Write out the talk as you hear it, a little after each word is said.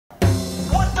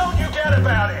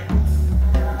about it?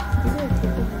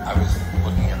 I was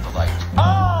looking at the light.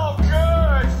 Oh,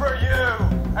 good for you.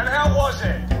 And how was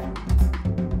it?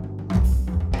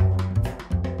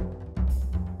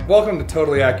 Welcome to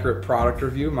Totally Accurate Product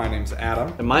Review. My name's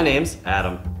Adam. And my name's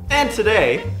Adam. And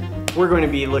today, we're going to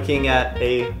be looking at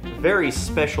a very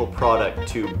special product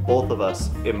to both of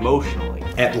us emotionally.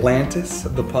 Atlantis,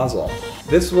 the puzzle.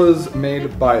 This was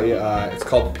made by, it's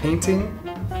called Painting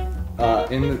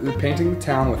the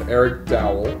Town with Eric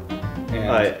Dowdle.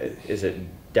 And Is it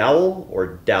Dowdle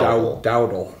or Dowdle?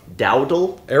 Dowdle.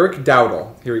 Dowdle? Eric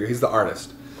Dowdle. Here we go. He's the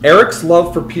artist. Eric's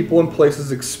love for people and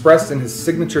places expressed in his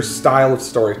signature style of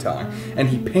storytelling, and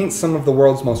he paints some of the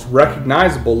world's most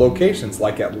recognizable locations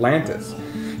like Atlantis.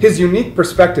 His unique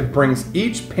perspective brings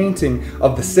each painting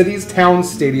of the cities,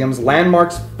 towns, stadiums,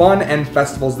 landmarks, fun, and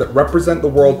festivals that represent the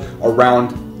world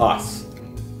around us.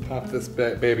 Pop this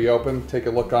baby open, take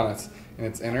a look on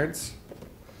its innards.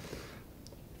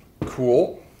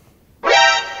 Cool. The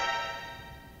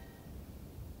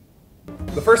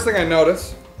first thing I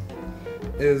notice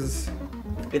is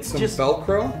It's some just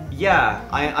Velcro. Yeah,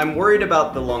 I'm worried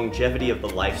about the longevity of the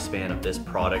lifespan of this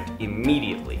product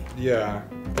immediately. Yeah,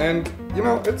 and you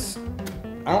know,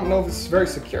 I don't know if it's very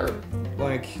secure.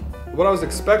 Like, what I was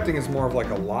expecting is more of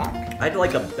like a lock. I'd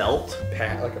like a belt.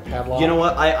 Like a padlock. You know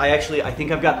what? I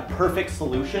think I've got the perfect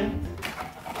solution.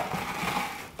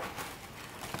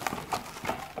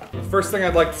 The first thing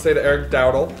I'd like to say to Eric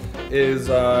Dowdle is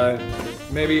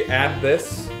maybe add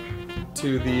this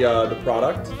to the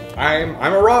product.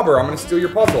 I'm a robber. I'm gonna steal your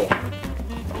puzzle.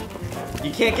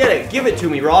 You can't get it. Give it to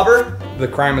me, robber. The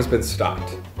crime has been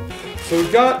stopped. So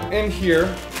we've got in here.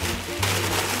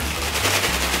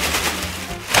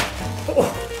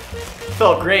 Oh,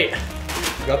 felt great.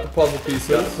 We got the puzzle pieces.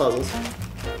 Got the puzzles.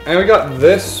 And we got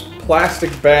this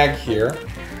plastic bag here.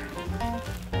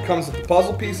 Comes with the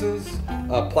puzzle pieces,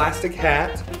 a plastic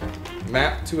hat,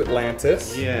 map to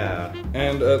Atlantis. Yeah.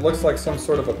 And it looks like some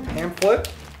sort of a pamphlet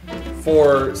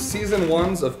for season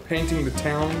 1s of Painting the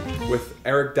Town with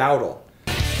Eric Dowdle.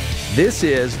 This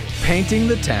is Painting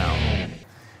the Town.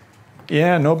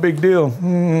 Yeah, no big deal.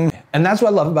 And that's what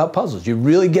I love about puzzles. You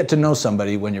really get to know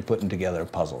somebody when you're putting together a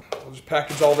puzzle. We'll just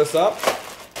package all this up.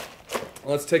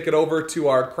 Let's take it over to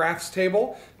our crafts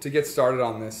table to get started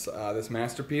on this this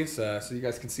masterpiece, so you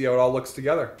guys can see how it all looks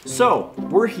together. So,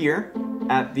 we're here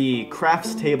at the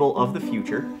crafts table of the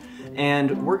future,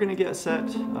 and we're gonna get set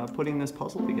putting this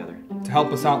puzzle together. To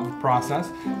help us out with the process,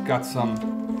 got some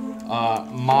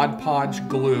Mod Podge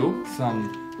glue,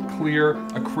 some clear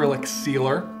acrylic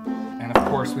sealer, and of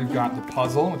course we've got the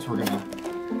puzzle, which we're gonna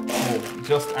pull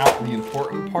just out the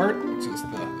important part, which is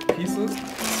the pieces.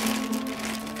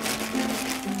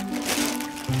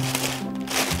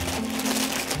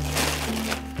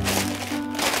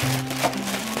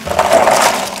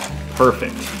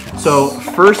 Perfect. So,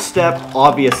 first step,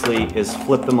 obviously, is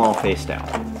flip them all face down.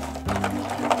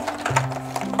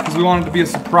 Because we want it to be a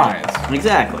surprise.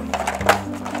 Exactly.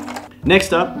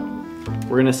 Next up,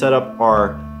 we're gonna set up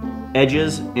our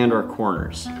edges and our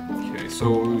corners. Okay,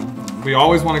 so we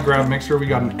always want to make sure we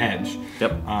got an edge.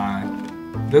 Yep.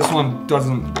 This one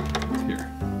doesn't, here.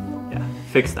 Yeah,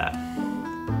 fix that.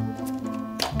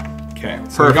 Okay,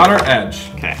 so we got our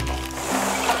edge. Okay.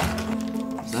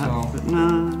 So,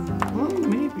 Well,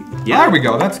 maybe. yeah, there we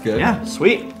go, that's good. Yeah,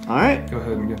 sweet. All right. Go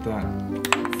ahead and get that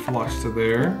flush to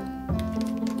there.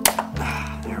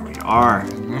 There we are.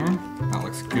 That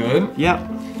looks good. Yep.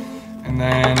 And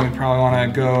then we probably want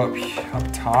to go up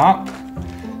top.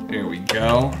 There we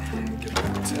go. Get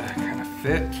that to kind of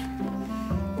fit.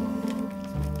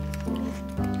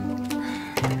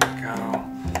 There we go.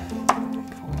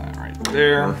 Pull that right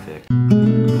there. Perfect.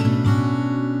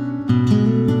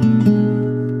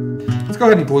 Let's go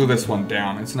ahead and glue this one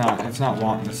down. It's not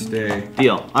wanting to stay.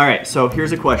 Deal. All right. So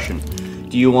here's a question: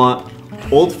 do you want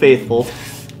Old Faithful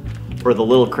or the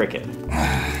Little Cricket?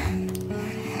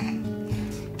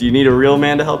 Do you need a real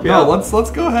man to help you out? No, let's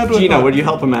go ahead with Gina, would you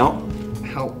help him out?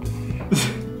 help.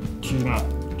 Gina,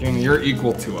 you're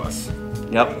equal to us.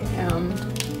 Yep.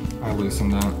 I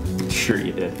loosened up. Sure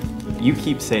you did. You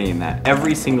keep saying that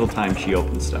every single time she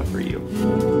opens stuff for you.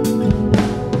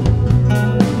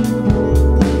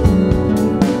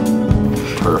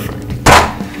 Perfect.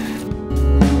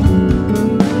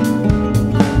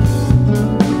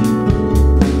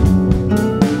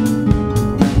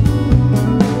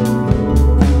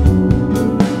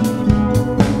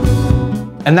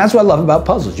 And that's what I love about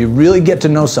puzzles. You really get to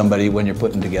know somebody when you're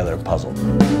putting together a puzzle.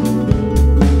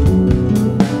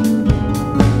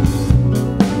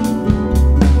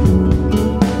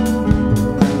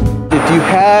 If you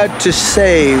had to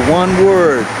say one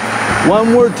word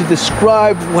One word to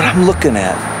describe what I'm looking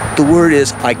at. The word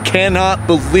is, I cannot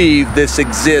believe this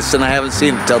exists and I haven't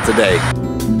seen it till today.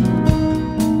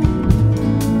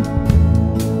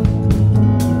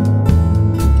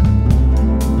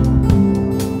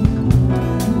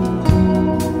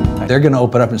 They're going to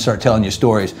open up and start telling you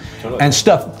stories and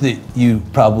stuff that you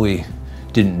probably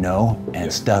didn't know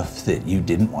and stuff that you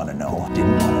didn't want to know,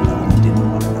 didn't want to know, didn't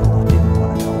want to know, didn't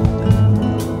want to know.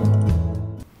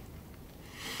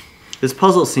 This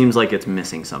puzzle seems like it's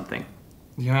missing something.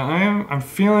 Yeah, I'm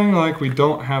feeling like we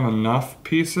don't have enough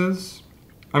pieces.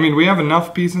 I mean, we have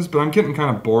enough pieces, but I'm getting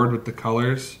kind of bored with the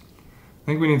colors. I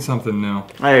think we need something new.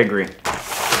 I agree.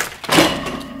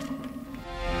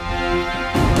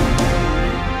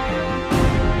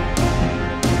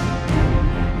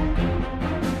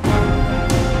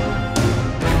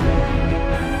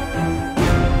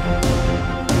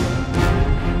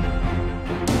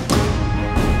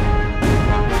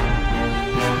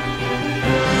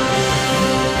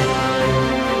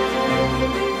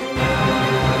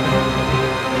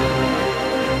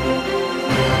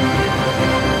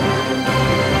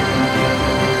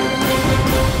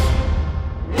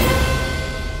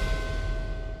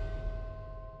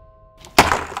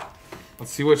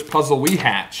 Let's see which puzzle we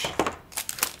hatch. Do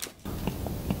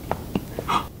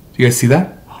you guys see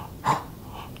that?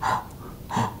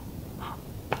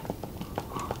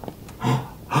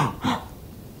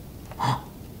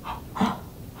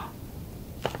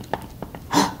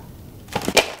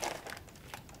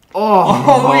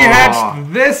 Oh, we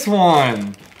hatched this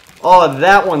one. Oh,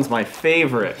 that one's my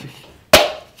favorite.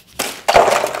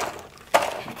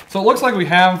 So it looks like we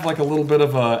have like a little bit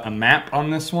of a map on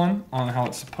this one, on how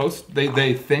it's supposed,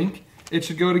 they think it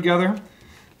should go together.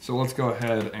 So let's go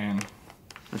ahead and...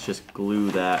 Let's just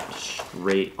glue that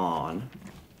straight on.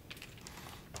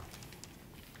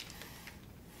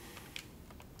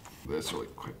 This really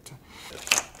quick.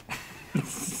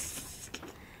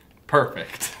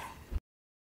 Perfect.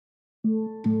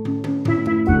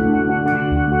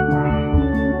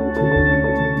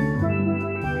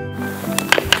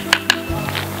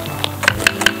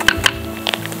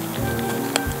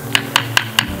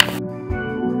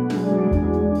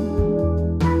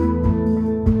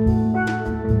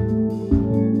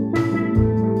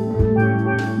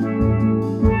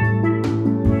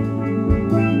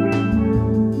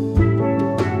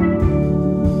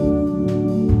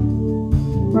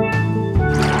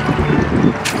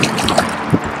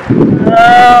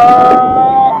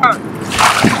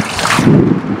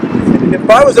 If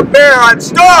I was a bear, I'd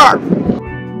starve!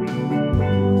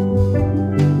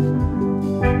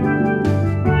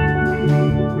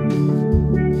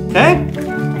 Okay?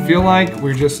 I feel like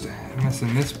we're just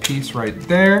missing this piece right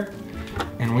there,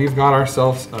 and we've got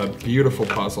ourselves a beautiful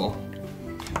puzzle.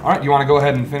 All right, you want to go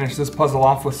ahead and finish this puzzle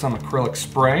off with some acrylic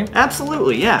spray?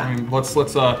 Absolutely, yeah. I mean, let's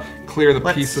clear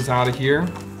the pieces out of here.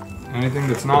 Anything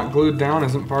that's not glued down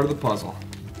isn't part of the puzzle.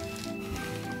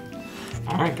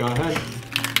 All right, go ahead.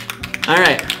 All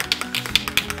right.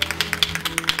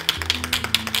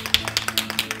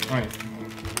 All right.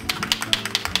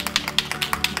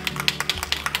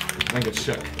 I think it's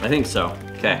shook. I think so.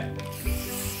 Okay.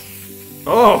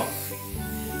 Oh!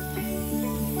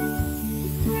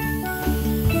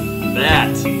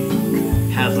 That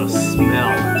has a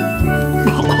smell.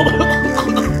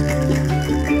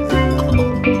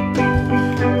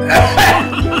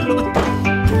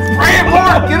 Spray it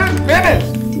hard! Get it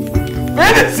finished!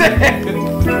 Finish it!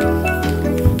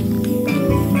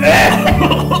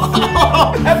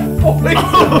 That poison!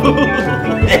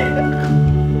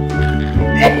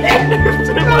 It's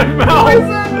in my mouth!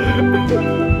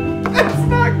 That's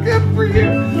not good for you!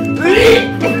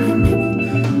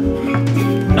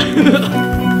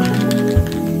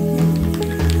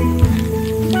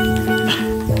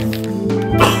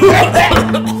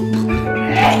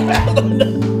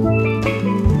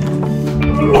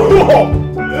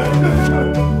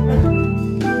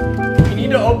 We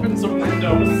need to open some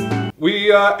windows.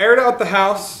 We aired out the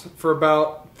house for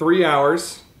about 3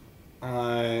 hours,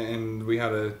 and we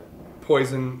had a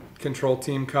poison control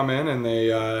team come in, and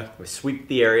they We sweep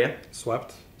the area.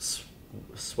 swept.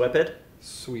 Sweep it.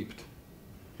 Sweeped.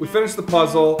 We finished the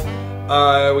puzzle.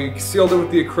 We sealed it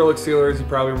with the acrylic sealer, as you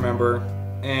probably remember,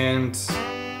 and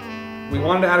we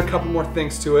wanted to add a couple more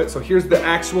things to it. So here's the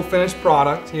actual finished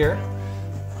product here.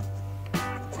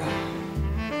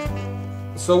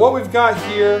 So what we've got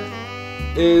here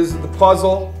is the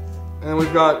puzzle, and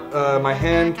we've got my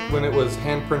hand when it was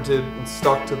hand printed and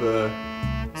stuck to the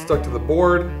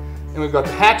board, and we've got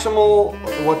the Hatchimal,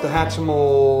 what the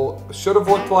Hatchimal should have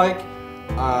looked like,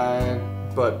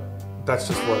 but that's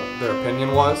just what their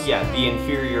opinion was. Yeah, the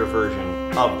inferior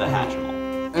version of the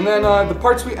Hatchimal. And then the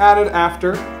parts we added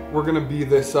after were gonna be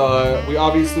this, we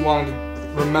obviously wanted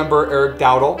to remember Eric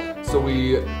Dowdle, so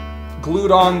we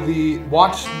glued on the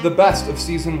watch the best of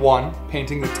season 1,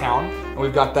 painting the town, and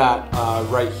we've got that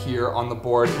right here on the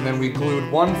board. And then we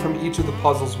glued one from each of the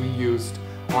puzzles we used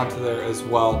onto there as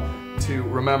well to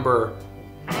remember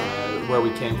where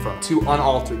we came from. 2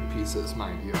 unaltered pieces,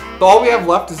 mind you. So all we have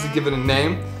left is to give it a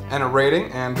name and a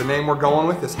rating, and the name we're going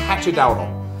with is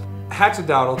Hatchadowdle.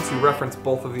 Hatchadowdle to reference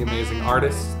both of the amazing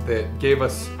artists that gave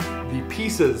us the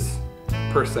pieces,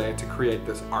 per se, to create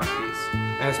this art piece.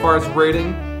 And as far as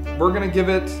rating, we're gonna give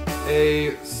it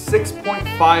a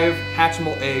 6.5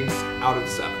 Hatchimal eggs out of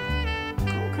 7.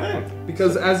 Okay.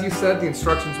 Because as you said, the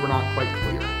instructions were not quite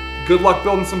clear. Good luck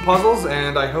building some puzzles,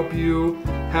 and I hope you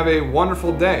have a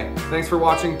wonderful day. Thanks for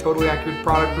watching Totally Accurate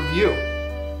Product Review.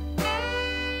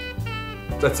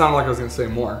 That sounded like I was gonna say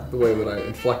more, the way that I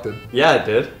inflected. Yeah, it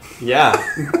did. Yeah.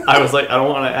 I was like, I don't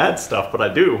want to add stuff, but I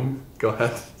do. Go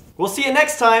ahead. We'll see you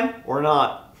next time, or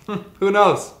not. Who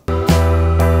knows?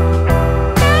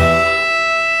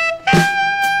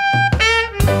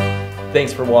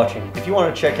 Thanks for watching. If you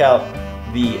want to check out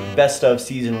the best of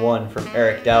season 1 from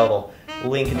Eric Dowdle,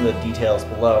 link in the details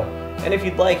below. And if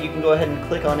you'd like, you can go ahead and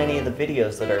click on any of the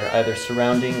videos that are either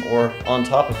surrounding or on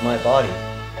top of my body.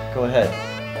 Go ahead.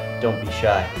 Don't be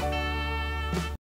shy.